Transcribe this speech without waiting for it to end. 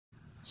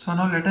So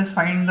now let us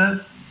find the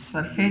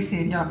surface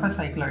area of a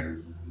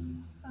cycloid.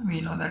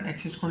 We know that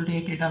x is equal to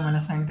a theta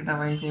minus sin theta,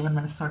 y is a1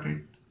 minus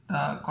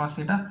cos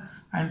theta,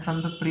 and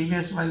from the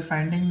previous, while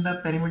finding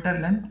the perimeter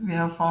length, we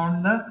have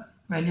found the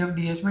value of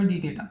ds by d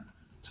theta.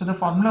 So the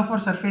formula for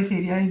surface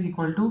area is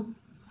equal to,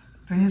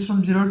 ranges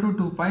from 0 to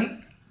 2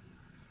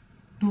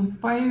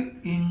 pi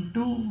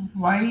into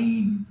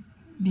y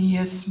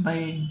ds by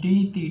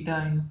d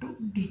theta into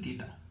d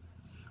theta.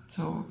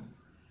 So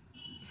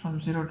from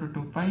 0 to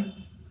 2 pi,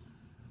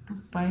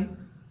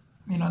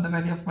 we know the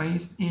value of y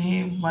is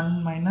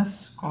a1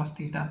 minus cos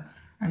theta,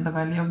 and the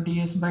value of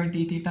ds by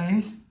d theta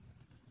is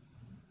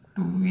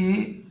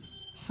 2a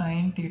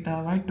sin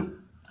theta by 2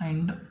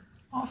 and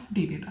of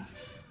d theta.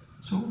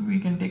 So we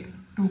can take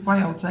 2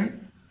 pi outside,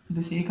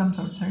 this a comes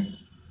outside,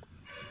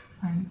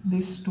 and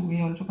this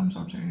 2a also comes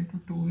outside into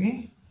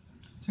 2a.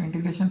 So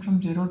integration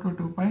from 0 to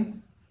 2 pi,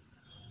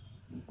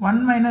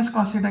 1 minus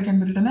cos theta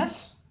can be written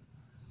as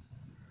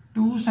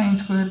 2 sin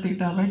square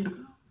theta by 2.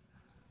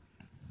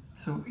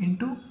 So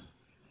into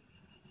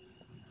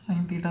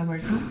sin theta by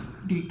 2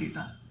 d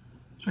theta.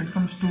 So it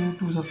comes 2,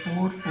 2 is a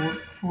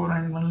 4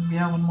 and 1, we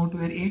have one more to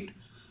here 8.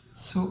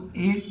 So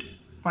 8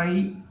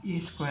 pi a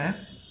square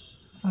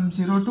from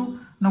 0 to,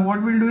 now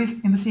what we'll do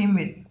is in the same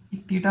way,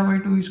 if theta by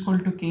 2 is equal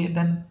to k,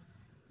 then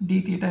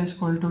d theta is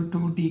equal to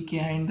 2 dk,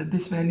 and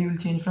this value will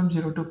change from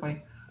 0 to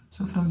pi.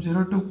 So from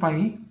 0 to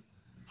pi,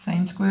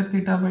 sin square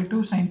theta by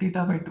 2 sin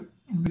theta by 2,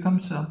 it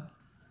becomes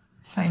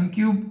sin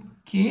cube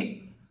k,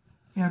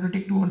 we have to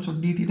take 2 also,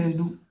 d theta is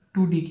 2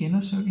 dk, no?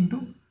 So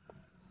into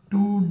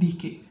 2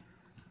 dk.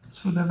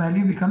 So the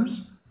value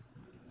becomes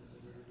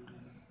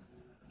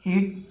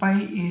 8 pi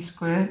a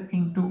square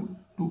into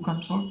 2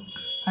 comes out,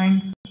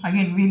 and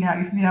again we'll have,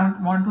 if we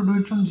want to do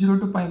it from 0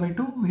 to pi by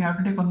 2, we have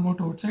to take one more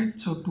to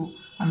outside, so 2,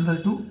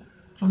 another 2,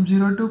 from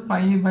 0 to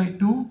pi by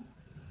 2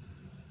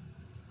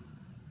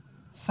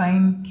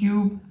 sin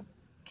cube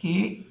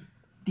k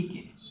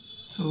dk.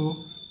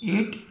 So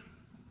 8,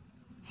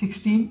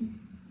 16,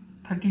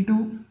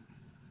 32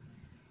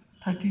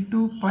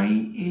 pi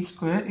a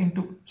square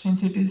into,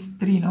 since it is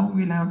 3 now,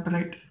 we'll have to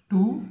write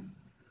 2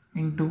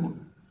 into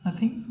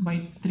nothing by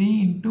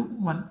 3 into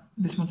 1,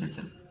 this much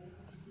itself.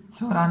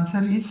 So our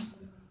answer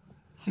is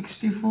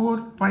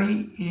 64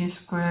 pi a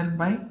square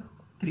by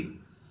 3.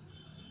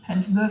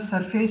 Hence the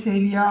surface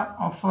area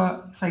of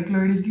a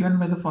cycloid is given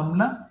by the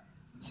formula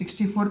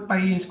 64 pi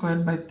a square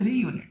by 3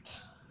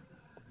 units.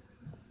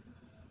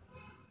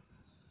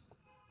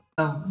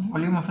 The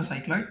volume of a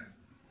cycloid,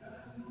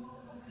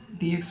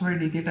 dx by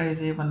d theta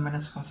is a 1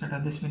 minus cos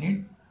theta, this we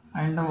need,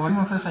 and the volume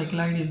of a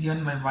cycloid is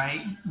given by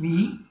y,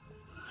 v,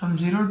 from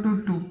 0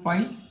 to 2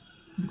 pi,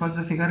 because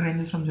the figure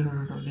ranges from 0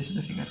 to 2, this is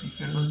the figure, if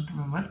you don't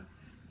remember,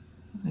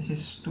 this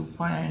is 2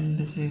 pi and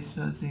this is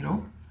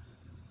 0,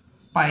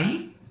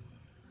 pi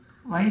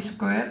y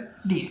square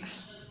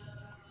dx.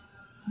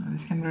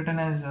 This can be written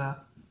as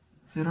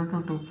 0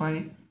 to 2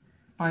 pi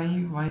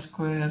y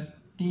square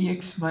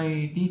dx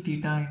by d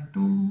theta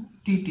into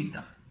d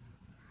theta.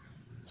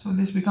 So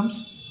this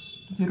becomes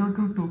 0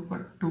 to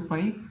 2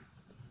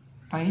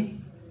 pi,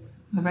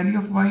 the value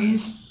of y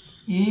is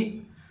a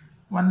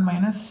 1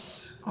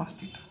 minus cos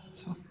theta.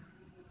 So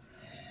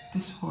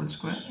this whole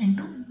square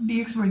into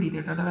dx by d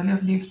theta, the value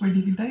of dx by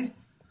d theta is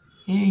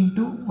a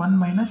into 1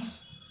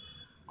 minus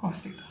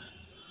cos theta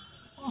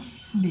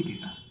of d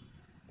theta.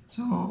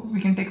 So we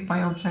can take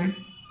pi outside,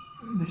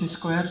 this is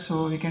square,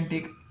 so we can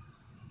take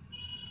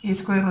a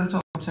square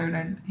also outside,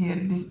 and here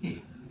it is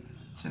a.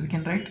 So we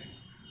can write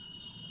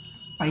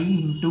pi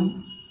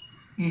into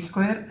a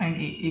square and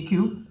a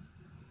cube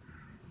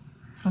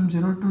from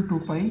 0 to 2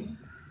 pi,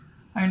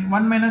 and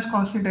 1 minus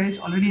cos theta is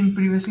already in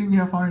previously we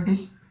have found it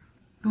is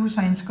 2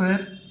 sin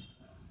square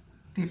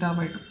theta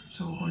by 2.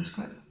 So whole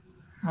square,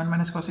 1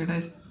 minus cos theta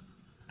is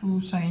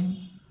 2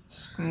 sin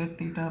square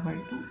theta by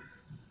 2,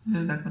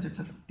 just that much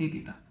itself, d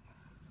theta.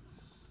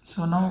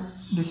 So now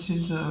this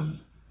is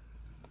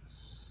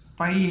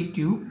pi a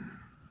cube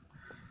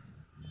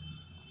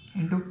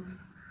into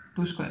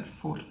 2 square,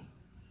 4,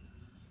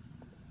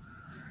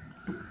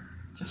 2,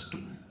 just 2.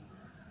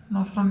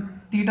 Now from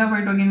theta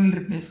by 2 again we'll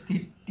replace,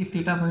 if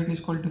theta by 2 is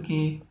equal to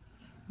k,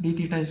 d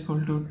theta is equal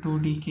to 2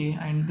 dk,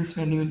 and this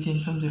value will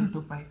change from 0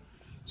 to pi.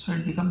 So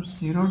it becomes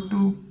 0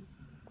 to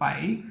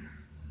pi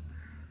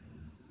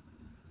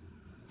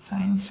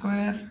sin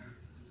square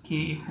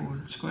k whole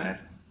square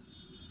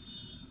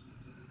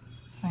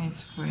sin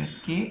square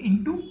k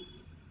into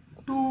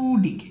 2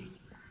 dk.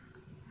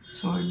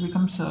 So it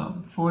becomes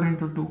 4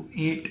 into 2,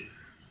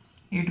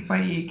 8 pi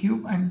a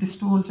cube, and this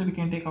 2 also we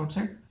can take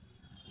outside,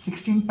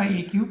 16 pi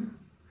a cube.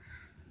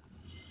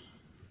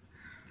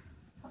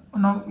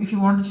 Now if you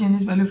want to change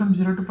this value from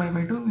 0 to pi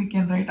by 2, we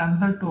can write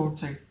another 2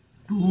 outside,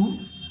 2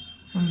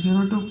 from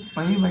 0 to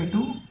pi by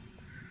 2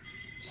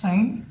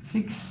 sin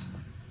 6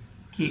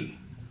 k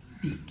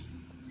dk.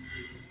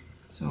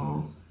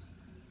 So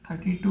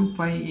 32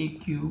 pi a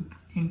cube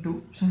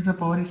into, since the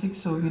power is 6,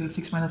 so we will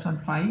 6 minus 1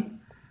 5,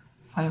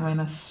 5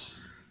 minus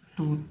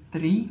 2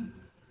 3,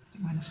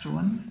 3 minus 2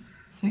 1,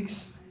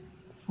 6,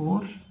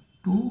 4,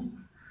 2,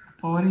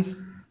 power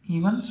is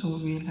even, so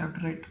we will have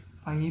to write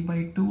pi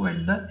by 2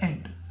 at the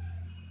end.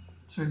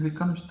 So it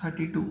becomes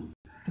 32.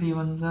 3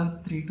 ones are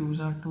 3 twos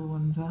are 2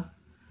 ones are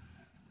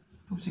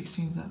 2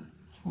 16s are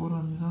 4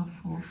 ones are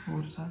 4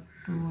 fours are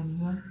 2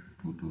 ones are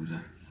 2 twos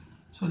are.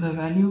 So the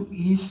value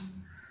is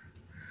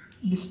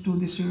this 2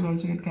 will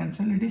also get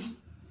cancelled. It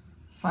is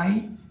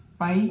 5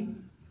 pi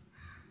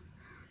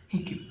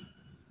AQ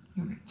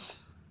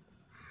units,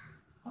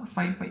 or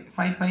 5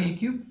 pi A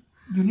cube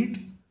unit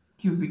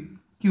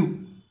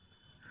cube,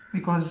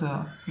 because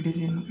it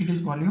is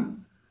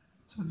volume.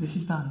 So this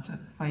is the answer,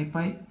 5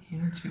 pi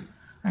units cube.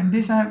 And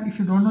this if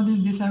you don't know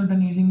this I have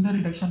done using the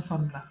reduction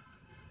formula.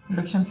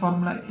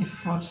 If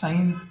for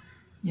sine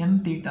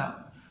n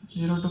theta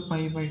 0 to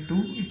pi by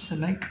 2, it's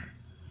like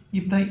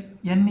if the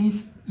n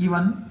is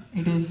even,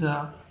 it is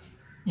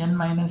n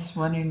minus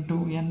 1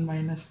 into n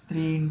minus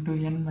 3 into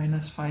n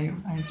minus 5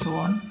 and so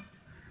on,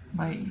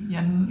 by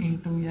n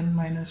into n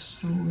minus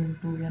 2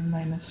 into n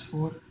minus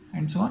 4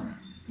 and so on.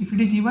 If it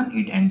is even,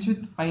 it ends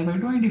with pi by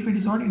 2, and if it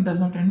is odd, it does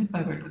not end with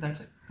pi by 2.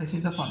 That's it. This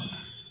is the formula.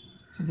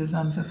 So this is the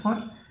answer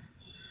for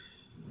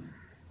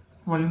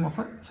volume of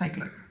a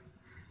cycloid.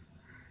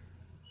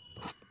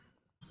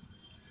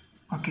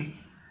 Okay,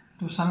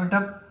 to sum it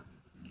up,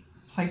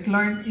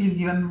 cycloid is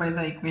given by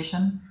the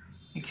equation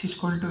x is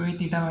equal to a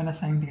theta minus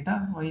sine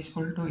theta, y is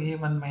equal to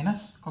a1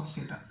 minus cos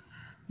theta.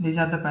 These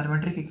are the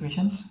parametric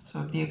equations.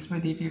 So dx by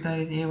d theta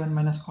is a1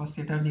 minus cos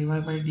theta, dy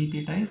by d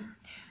theta is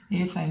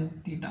a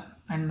sine theta.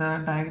 And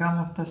the diagram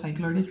of the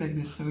cycloid is like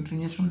this. So it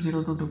ranges from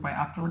 0 to 2 pi.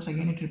 Afterwards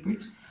again it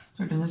repeats.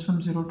 So it ranges from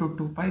 0 to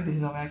 2 pi. This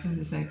is our axis,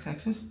 this is the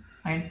x-axis.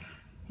 And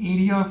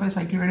area of a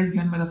cycloid is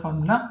given by the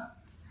formula.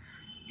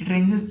 It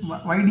ranges,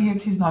 y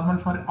dx is normal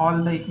for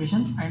all the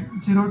equations,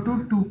 and 0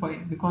 to 2 pi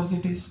because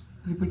it is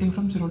repeating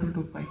from 0 to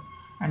 2 pi.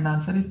 And the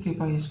answer is 3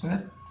 pi a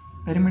square.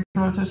 Perimeter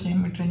also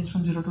same, it ranges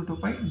from 0 to 2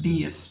 pi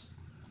ds.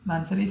 The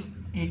answer is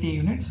 80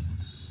 units.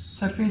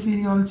 Surface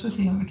area also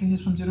same, it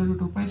ranges from 0 to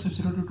 2 pi, so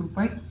 0 to 2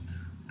 pi,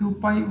 2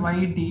 pi y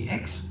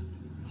dx,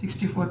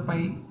 64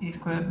 pi a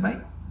square by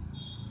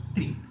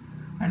 3.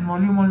 And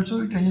volume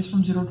also, it ranges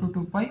from 0 to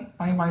 2 pi,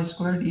 pi y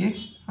square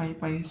dx,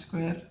 5 pi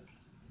square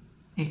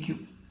a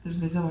cube. This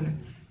is the volume.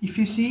 If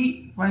you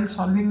see while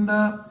solving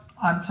the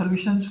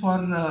solutions for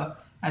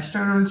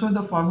asteroid also,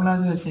 the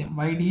formulas are same,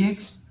 y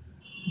dx,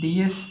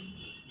 ds,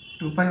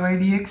 2 pi y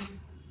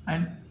dx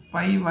and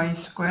pi y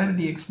square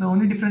dx. The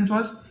only difference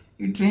was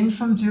it ranged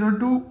from 0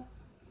 to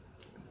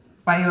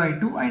pi by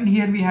 2, and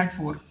here we had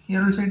 4.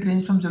 Here also it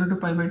ranged from 0 to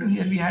pi by 2,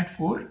 here we had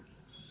 4.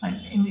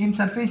 And in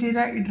surface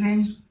area it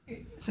ranged,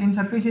 so in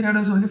surface area it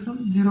was only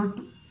from 0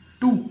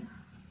 to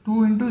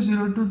 2 into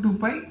 0 to 2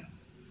 pi,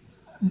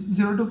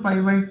 0 to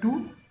pi by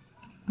 2,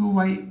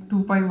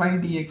 2 pi y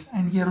dx,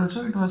 and here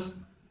also it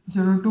was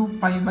 0 to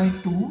pi by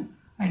 2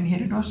 and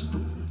here it was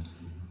 2.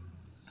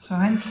 So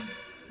hence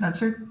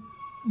that's it.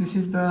 This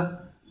is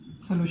the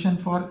solution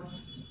for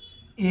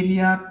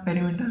area,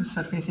 perimeter,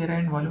 surface area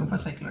and volume of a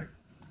cycloid.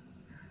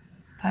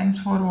 Thanks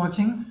for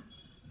watching.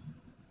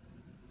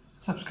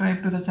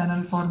 Subscribe to the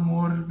channel for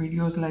more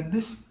videos like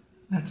this.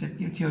 That's it.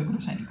 It's your Guru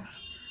signing off.